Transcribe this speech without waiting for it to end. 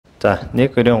За 1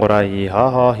 2 3 и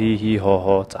хоо хи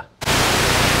хоо за.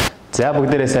 За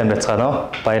бүгдээрээ сайн байцгаана уу?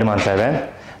 Баярманлай байна.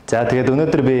 За тэгээд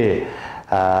өнөөдөр би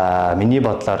миний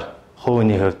бодлоор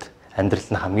хувийн хувьд амьдрал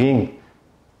нь хамгийн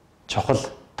чухал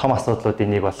том асуудлуудын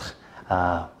нэг болох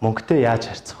мөнгөтэй яаж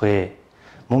харьцах вэ?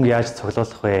 Мөнгө яаж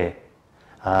цуглуулах вэ?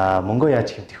 Мөнгөө яаж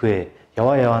хэмтэх вэ?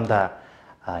 Яваанда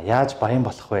яаж баян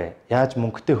болох вэ? Яаж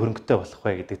мөнгөтэй хөрөнгөтэй болох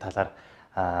вэ гэдэг талаар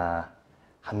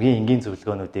хамгийн энгийн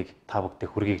зөвлөгөөнүүдийг та бүхэнд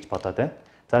хүргэе гэж бодоод байна.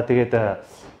 За тэгээд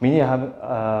миний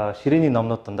ширээний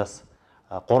номнууд дундаас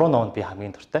 3 номонд би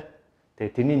хамгийн дуртай.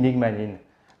 Тэгээд тэрний нэг маань энэ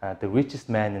The Richest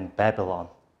Man in Babylon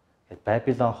гэдэг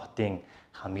Babylon хотын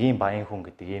хамгийн баян хүн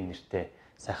гэдэг ийм нэртэй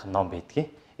сайхан ном байдгийг.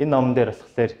 Энэ номон дээр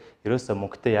болохоор ерөөсөө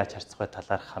мөнгөтэй яаж харьцах вэ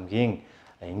талаарх хамгийн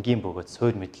энгийн бөгөөд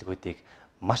суур мэдлэгүүдийг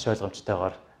маш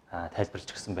ойлгомжтойгоор тайлбарлаж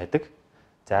өгсөн байдаг.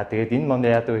 За тэгээд энэ номд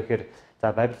яадаг вэ гэхээр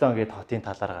за Babylon гэдэг хотын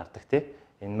талаар гардаг тийм.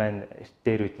 Энэ маань эрт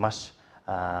дээр үед маш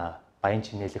баян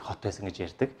чинээлэг хот байсан гэж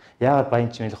ярьдаг. Яагаад баян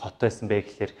чинээлэг хот байсан бэ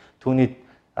гэхээр түүний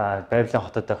Babylon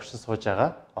хотод оршин сууж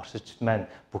байгаа оршигчид маань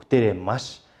бүгдээрээ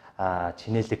маш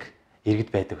чинээлэг иргэд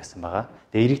байдаг байсан байгаа.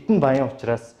 Тэгээ иргэд нь баян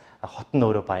учраас хот нь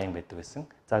өөрөө баян байдаг байсан.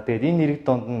 За тэгээд энэ иргэд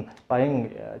донд нь баян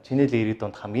чинээлэг иргэд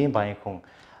донд хамгийн баян хүн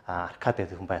Аркад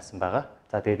гэдэг хүн байсан байгаа.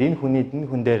 За тэгээд энэ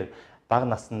хүн дээр бага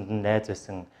наснд нь найз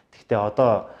байсан. Гэхдээ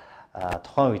одоо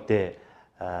тухайн үедээ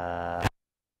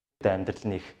амьдрал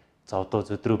нь их зовдуу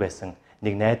зүдрүү байсан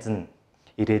нэг найз нь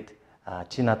ирээд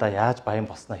чи надаа яаж баян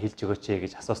болсноо хэлж өгөөч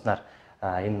гэж асууснаар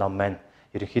энэ ном маань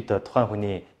ерөнхийдөө тухайн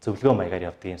хүний зөвлөгөө маягаар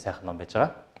явдаг юм сайхан ном байж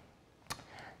байгаа.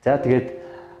 За тэгээд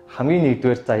хамгийн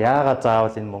нэгдүгээр за яагаад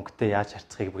заавал энэ мөнгөтэй яаж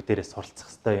харьцахыг бүгдээрээ суралцах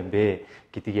хэрэгтэй юм бэ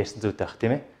гэдгийг ярьсан зүйтэй байх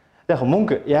тийм ээ. Яг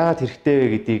мөнгө яагаад хэрэгтэй вэ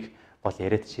гэдгийг бол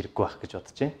яриад чирэггүй байх гэж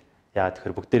бодож байна. Яагаад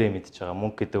тэгэхээр бүгдээрээ мэдж байгаа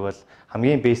мөнгө гэдэг бол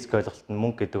хамгийн бейсик ойлголт нь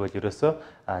мөнгө гэдэг бол ерөөсөө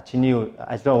чиний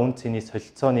аливаа үн цэний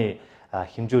солилцооны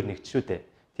хэмжүүр нэгж шүү дээ.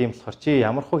 Тийм болохоор чи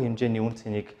ямар хөө хэмжээний үн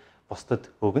цэнийг бусдад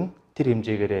өгнө тэр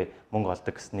хэмжээгээр мөнгө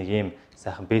олдог гэсэн нэг ийм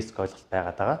сайхан бейсик ойлголт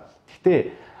байгаад байгаа. Гэхдээ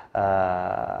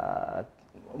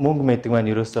мөнгө мэддэг маань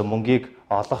ерөөсөө мөнгийг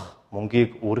олох,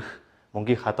 мөнгийг үрэх,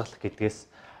 мөнгийг хадгалах гэдгээс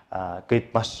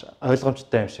гээд маш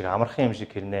ойлгомжтой юм шиг амархан юм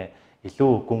шиг хэрнээ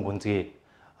илүү гүн гүнзгий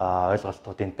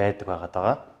ойлголтуудын байдаг байгаад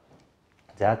байгаа.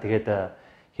 За тэгээд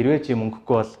хэрвээ чи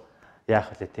мөнгөгүй бол яах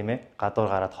вэ тийм ээ? Гадуур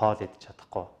гараад хоол идэж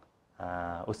чадахгүй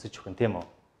өсөж өгөн тийм үү?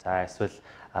 За эсвэл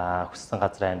хүссэн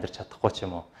газар амьдарч чадахгүй ч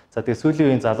юм уу. За тэгээд сүүлийн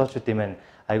үеийн залуучуудын маань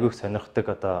айгүйх сонирхдаг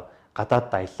одоо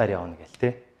гадаад аяллаар явна гэл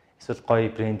тийм. Эсвэл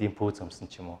гоё брендийн пүүз өмсөн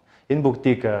ч юм уу. Энэ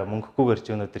бүгдийг мөнгөгүйгээр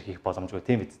ч өнөөдөр хийх боломжгүй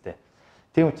тийм биз дээ.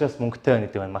 Тийм учраас мөнгөтэй байна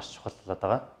гэдэг нь маш чухал болоод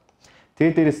байгаа.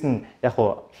 Тэгээд дээрэс нь яг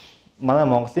уу манай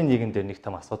Монголын нийгэмд нэг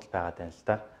том асуудал байгаад байна л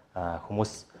да.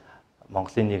 Хүмүүс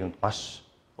Монголын нийгэмд маш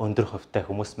өндөр хувьтай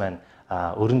хүмүүс маань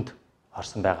өрөнд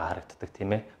орсон байгаа харагддаг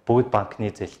тийм ээ. Бүгд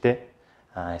банкны зээлтэй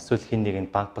эсвэл хин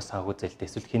нэгэнд банк бус санхүү зээлтэй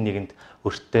эсвэл хин нэгэнд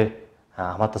өртөө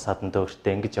хамаатан садандаа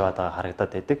өртөө ингэж яваад байгаа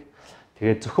харагдаад байдаг.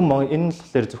 Тэгээд энэ нь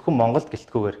болохоор зөвхөн Монголд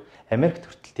гэлтгүүгээр Америкт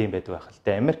хүртэл тийм байдаг байх л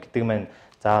да. Америк гэдэг маань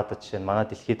за одоо жишээ нь манай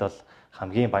дэлхийд бол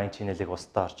хамгийн баян чинээлэг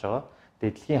улстай орж байгаа.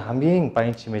 Тэгээд дэлхийн хамгийн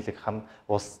баян чинээлэг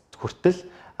улс хүртэл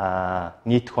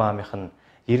нийт хүн амынх нь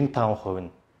 95% нь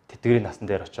тэтгэврийн насан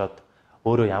дээр очиод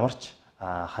өөрөө ямар ч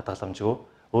хадгаламжгүй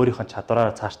өөрийнхөө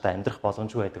чадвараар цаашдаа амьдрах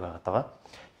боломжгүй байдаг байгаа.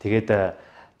 Тэгээд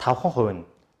 5% нь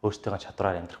өөрсдийнхөө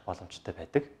чадвараар амьдрах боломжтой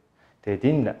байдаг. Тэгээд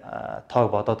энэ тоог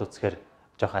бодоод үзэхээр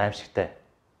жоохон аимшигтай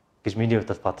гэж миний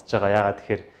хувьд бол бодож байгаа. Яагаад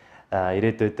тэгэхээр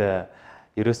ирээдүйд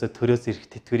ерөөсөө төрөөс ирэх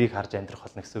тэтгэврийг харж амьдрах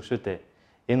болно гэсэн үг шүү дээ.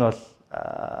 Энэ бол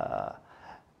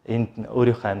энд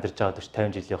өөрийнхөө амьдарч байгаа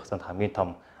 40-50 жилийн хугацаанд хамгийн том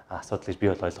асуудал гэж би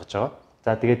бол ойлгож байгаа.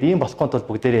 За тэгээд ийм болохын тулд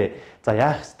бүгдээрээ за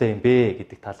яах ёстой юм бэ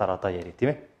гэдэг талаар одоо ярив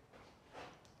тийм ээ.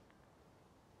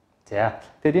 За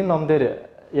тэгээд энэ ном дээр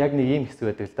яг нэг ийм хэсэг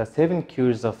байдаг л да. 7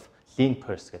 Cures of Lean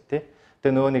Purse гэдэг тийм.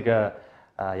 Тэгээд нөгөө нэг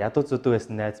ядуу зүдүү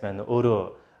байсан найз маань өөрөө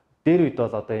дээр үед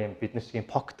бол одоо ийм бид нар шиг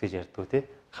pocket гэж ярьдгүү тийм.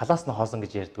 Халаас нь хоосон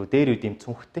гэж ярьдгүү. Дээр үед ийм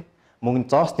цүнхтэй. Мөнгө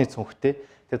зоосны цүнхтэй.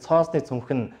 Тэгээд цоосны цүнх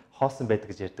нь хоосон байдаг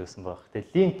гэж ярьдаг гэсэн байх.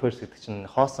 Тэгээд lean purse гэдэг чинь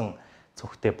хоосон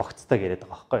цүнхтэй богцтой яриад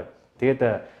байгаа байхгүй. Тэгээд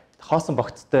хоосон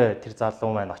богцтой тэр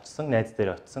залуу маань очсон, найз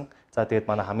дээр очсон. За тэгээд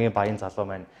манай хамгийн баян залуу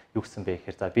маань юу гэсэн бэ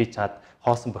гэхээр за би чад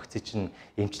хоосон богцыг чинь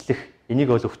эмчлэх, энийг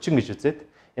бол өвчин гэж үзээд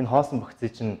энэ хоосон богцыг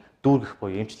чинь дүүргэх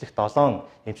буюу эмчлэх 7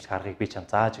 эмчлэх аргыг би чам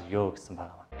зааж өгөө гэсэн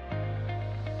байгаа.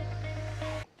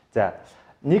 За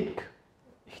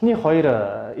эхний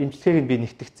 2 эмчилгээг нь би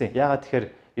нэгтгэцэн. Яагаад тэгэхээр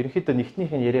ерөнхийдөө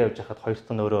нэгтнийх нь яриа явж хахад хоёрт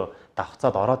нь өөрөө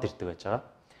давхцаад ороод ирдэг байж байгаа.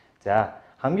 За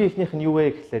хамгийн эхнийх нь юу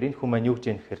вэ гэхээр энэ хүн маань юу гэж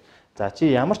юм гэхээр за чи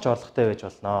ямар ч орлоготой байж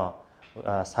болноо.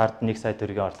 сард 1 сая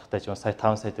төгрөгийн орлоготой ч юм сая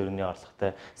 5 сая төгрөгийн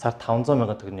орлоготой, сард 500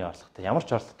 мянган төгрөгийн орлоготой ямар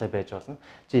ч орлоготой байж болно.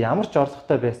 Чи ямар ч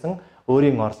орлоготой байсан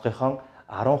өөрийн орлогынхон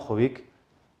 10%-ийг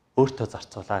өөртөө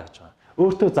зарцуулаа гэж байна.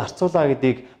 Өөртөө зарцуулаа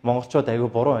гэдгийг монголчууд аягүй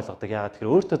буруу ойлгодог. Яагаад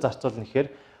тэгэхээр өөртөө зарцуулна гэхээр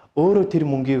өөрөө тэр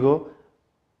мөнгийгөө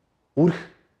үрэх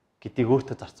гэдгийг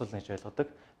өөртөө зарцуулна гэж ойлгодог.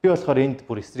 Би болохоор энд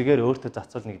бүр эсрэгээр өөртөө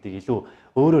зарцуулна гэдгийг илүү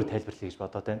өөрөөр тайлбарлая гэж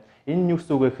бодоод байна. Энэ нь юу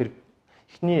гэсэн үг вэ гэхээр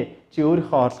эхний чи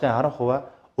өөрийнхөө орлогын 10%-а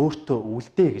өөртөө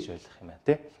үлдээ гэж ойлгох юм байна,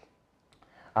 тий?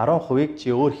 10%-ийг чи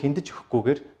өөр хиндэж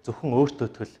өгөхгүйгээр зөвхөн өөртөө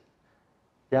төл.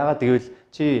 Яагаад гэвэл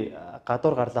чи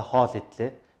гадуур гарлаа хоол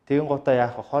идлээ. Тэгэн гутаа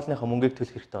яах вэ? Хоолныхоо мөнгийг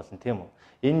төлөх хэрэгтэй болно, тийм үү?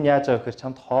 Энэ нь яаж байгаа гэхээр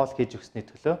чамд хоол хийж өгсөний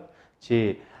төлөө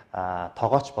чи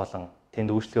тогооч болон тэнд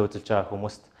үйлчлэгээ үзүүлж байгаа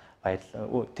хүмүүст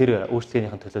баярлалаа. Тэр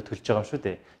үйлчлэгээнийхэн төлөө төлж байгаа юм шүү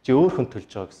дээ. Чи өөр хүн төлж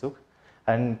байгаа гэсэн үг.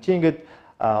 Харин чи ингээд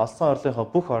олсон орлогынхоо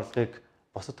бүх орлогыг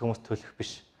бусад хүмүүст төлөх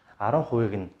биш.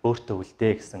 10%-ийг нь өөртөө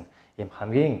үлдээ гэсэн ийм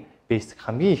хамгийн basic,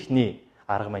 хамгийн ихний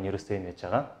арга маань ерөөсөө энэ байж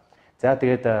байгаа. За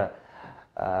тэгээд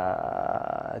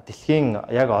дэлхийн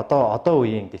яг одоо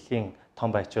үеийн дэлхийн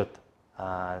том баячууд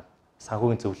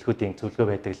санхүүгийн зөвлөгөөдийн зөвлөгөө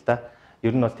байдаг л да.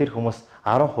 Ер нь бол тэр хүмүүс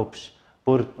 10% биш,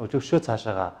 бүр өчигшөө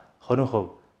цаашаага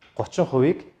 20%,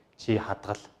 30%-ийг чи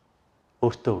хадгал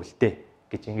өөртөө үлдээ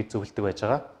гэж ингэж зөвлөдөг байж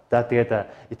байгаа. За тэгээд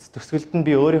эцэс төгсгөлд нь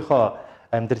би өөрийнхөө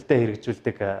амьдралдаа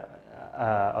хэрэгжүүлдэг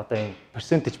одоо энэ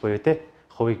percentage буюу те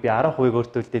хувийг би 10%-ийг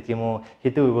өөртөө үлдээд юм уу,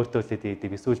 хэдэн хувийг өөртөө үлдээд гэдэг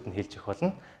би сүүлд нь хэлж өгөх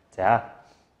болно. За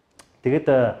тэгээд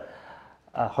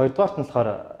хоёрдугаарт нь болохоор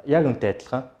яг үнтэй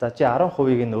адилхан. За чи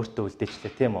 10%-ийг нь өөртөө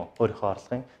үлдээчлээ тийм үү? Өөрийнхөө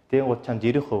орлогын. Тэгэнгუთ чамд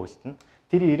 90% үлдэнэ.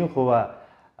 Тэр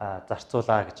 90%-а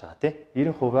зарцуулаа гэж байгаа тийм.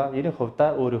 90%-а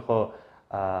өөрийнхөө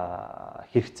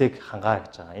хэрэгцээг хангаа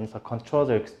гэж байгаа. Энэ болохоор control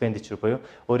your expenditure буюу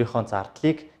өөрийнхөө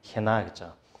зардлыг хянаа гэж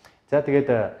байгаа. За тэгээд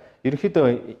ерөнхийдөө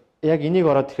яг энийг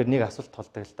ороод ирэхээр нэг асуулт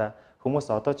тулдаг л да. Хүмүүс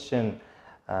одоо жишээ нь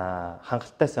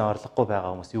хангалттай сайн орлогогүй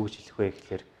байгаа хүмүүс юу гэж хэлэх вэ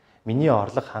гэхээр миний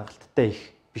орлого хангалттай их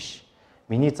биш.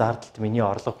 Миний зардалд миний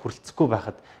орлого хүрэлцэхгүй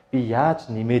байхад би яаж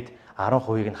нэмээд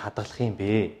 10%-ийг нь хадгалах юм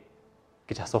бэ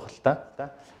гэж асуух л та.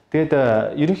 Тэгээд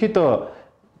ерөнхийдөө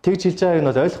тэгж хэлж байгааг нь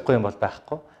бол ойлгохгүй юм бол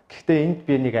байхгүй. Гэхдээ энд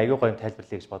би нэг аюу гой юм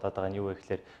тайлбарлая гэж бодоод байгаа нь юу вэ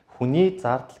гэхээр хүний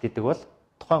зардал гэдэг бол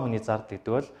тухайн хүний зардал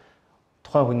гэдэг бол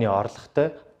тухайн хүний орлоготой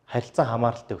харилцан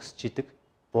хамааралтай өсч идэг,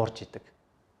 буурж идэг.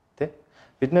 Тэ?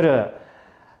 Бид нэр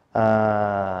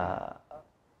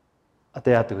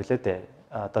одоо яадаг вүлээ дээ.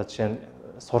 Одоо жишээ нь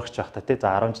сурагч байхдаа тий за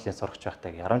 10 жилийн сурагч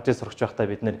байхдаа 10 жилийн сурагч байхдаа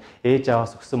бид нэр ээж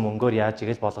аваас өгсөн мөнгөөр яаж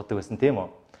игэл болгодог байсан тийм үү?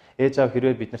 Ээж аав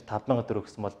хэрвээ биднэрт 5,000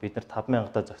 төгрөг өгсөн бол бид нар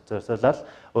 5,000-аа зохицуулаад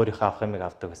өөрийнхөө авах юмыг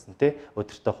авдаг байсан тий.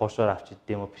 Өдөртөө хуушаар авч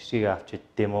иддэм үү, бишгийг авч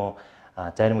иддэм үү,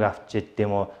 заримгаа авч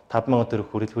иддэм үү, 5,000 төгрөг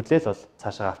хүлээл бол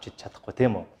цаашаа авч идэж чадахгүй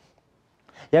тийм үү?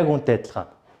 Яг үүнтэй адилхан.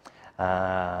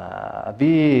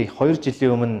 Би 2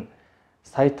 жилийн өмнө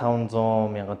сая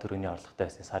 500 мянган төгрөгийн орлоготой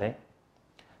байсан сарын.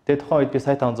 Тэгээд тухайн үед би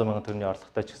сая 500 мянган төгрөгийн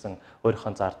орлоготой ч гэсэн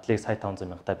өөрийнхөө зардлыг сая 500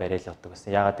 мянгатаа барайл явдаг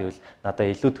байсан. Яагаад гэвэл надад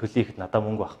илүү төлөхөд надад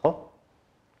мөнгө байхгүй.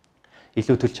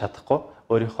 Илүү төлж чадахгүй.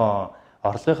 Өөрийнхөө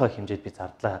орлогынхоо хэмжээд би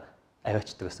зардлаа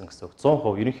аваачдаг байсан гэсэн үг.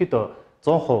 100% ерөнхийдөө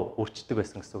 100% үрчдэг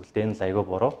байсан гэсэн үг л дээ. Энэ л айгүй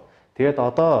буруу. Тэгээд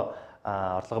одоо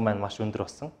орлого маань маш өндөр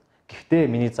болсон. Гэхдээ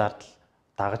миний зардал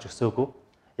дагаж өсөөгүй.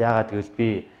 Яагаад гэвэл би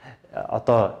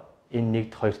одоо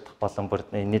энэ 1-р 2 дахь болон бүр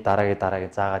энэний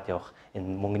дараагийн заагаад явах энэ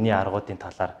мөнгөний аргуудын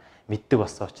талаар мэддэг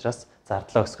болсон учраас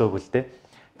зардлаа өсгөөгүй л дээ.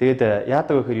 Тэгээд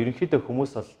яадаг вэ гэхээр ерөнхийдөө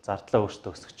хүмүүс бол зардлаа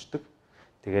өөртөө өсгөждөг.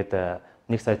 Тэгээд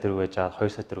 1 сая төгрөг байж байгаа 2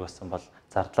 сая төгрөг болсон бол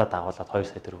зардлаа дагуулад 2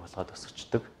 сая төгрөг болгоод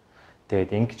өсгөждөг.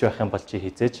 Тэгээд ингэж байх юм бол чи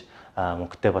хизээж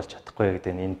мөнгөтэй болж чадахгүй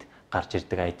гэдэг нь энд гарч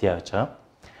ирдэг айдиа байж байгаа.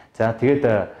 За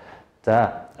тэгээд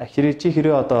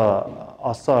хэрвээ одоо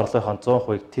олсон орлогын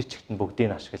 100%-ийг тэр чигт нь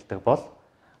бүгдийг ашигладаг бол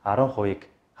 10%-ийг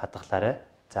хадгалаарай.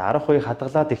 За 10%-ийг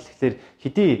хадгалаад эхлэхээр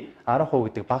хэдий 10%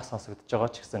 гэдэг бага сонсогдож байгаа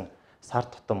ч гэсэн сар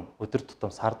тутам, өдөр тутам,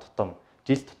 сар тутам,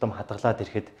 жил тутам хадгалаад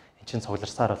ирэхэд эн чинь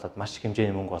цугларсаар болоод маш их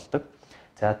хэмжээний мөнгө болдог.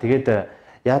 За тэгээд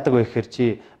яадаг вэ гэхээр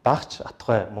чи багч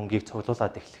атгай мөнгийг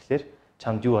цуглуулад эхлэхээр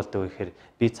чамд юу болдог вэ гэхээр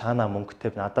би цаанаа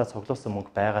мөнгөтэй надад цуглуулсан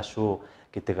мөнгө байгаа шүү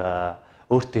гэдэг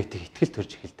өөртөө итгэл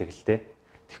төрж эхэлдэг л дээ.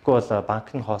 Тэгэхгүй бол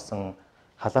банк нь хоосон,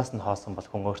 халаас нь хоосон бол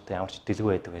хүн өөртөө ямар ч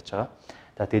итгэлгүй байдаг гэж байгаа.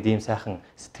 За тэгээд ийм сайхан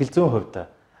сэтгэл зүйн хувьд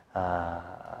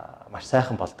маш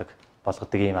сайхан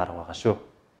болгодог ийм арга байгаа шүү.